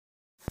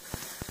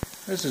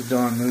This is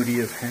Don Moody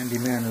of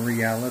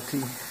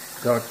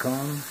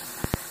HandymanReality.com,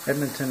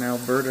 Edmonton,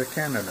 Alberta,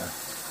 Canada.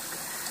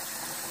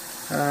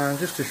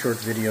 Just a short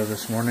video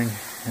this morning,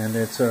 and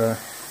it's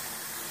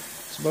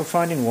about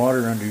finding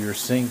water under your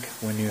sink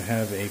when you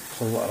have a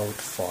pull-out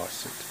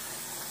faucet.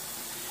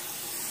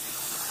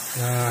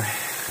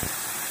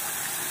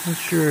 Not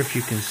sure if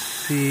you can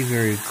see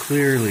very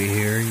clearly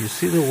here. You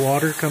see the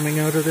water coming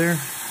out of there?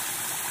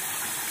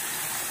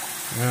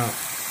 Now,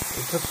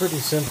 it's a pretty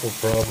simple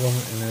problem,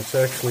 and it's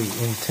actually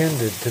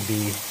intended to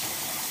be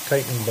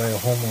tightened by a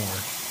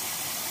homeowner.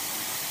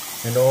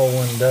 And all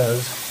one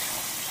does,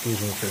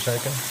 excuse me for a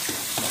second,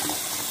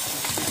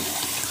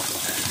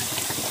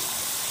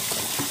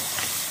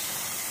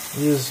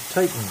 is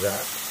tighten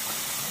that,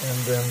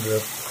 and then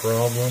the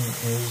problem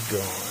is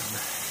gone.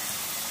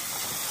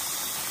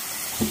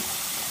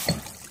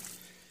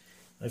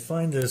 I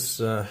find this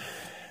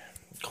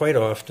quite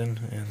often,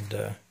 and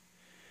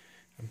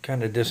I'm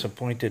kind of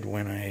disappointed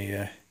when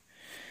I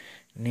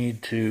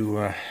need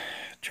to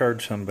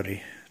charge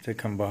somebody to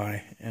come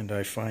by and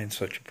I find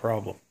such a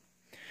problem.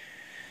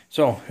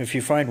 So, if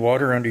you find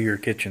water under your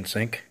kitchen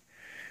sink,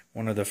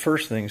 one of the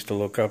first things to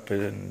look up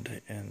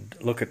and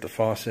look at the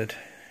faucet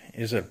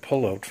is a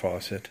pull-out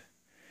faucet.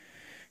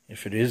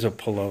 If it is a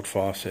pull-out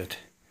faucet,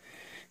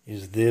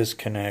 is this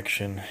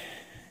connection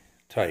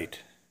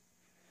tight?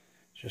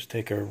 Just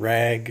take a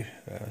rag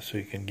so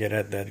you can get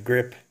at that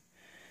grip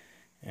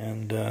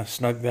and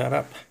snug that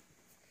up.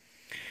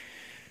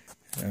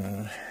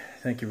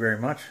 Thank you very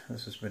much.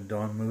 This has been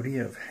Don Moody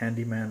of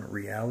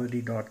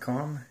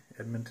HandymanReality.com,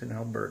 Edmonton,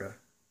 Alberta.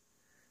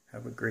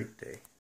 Have a great day.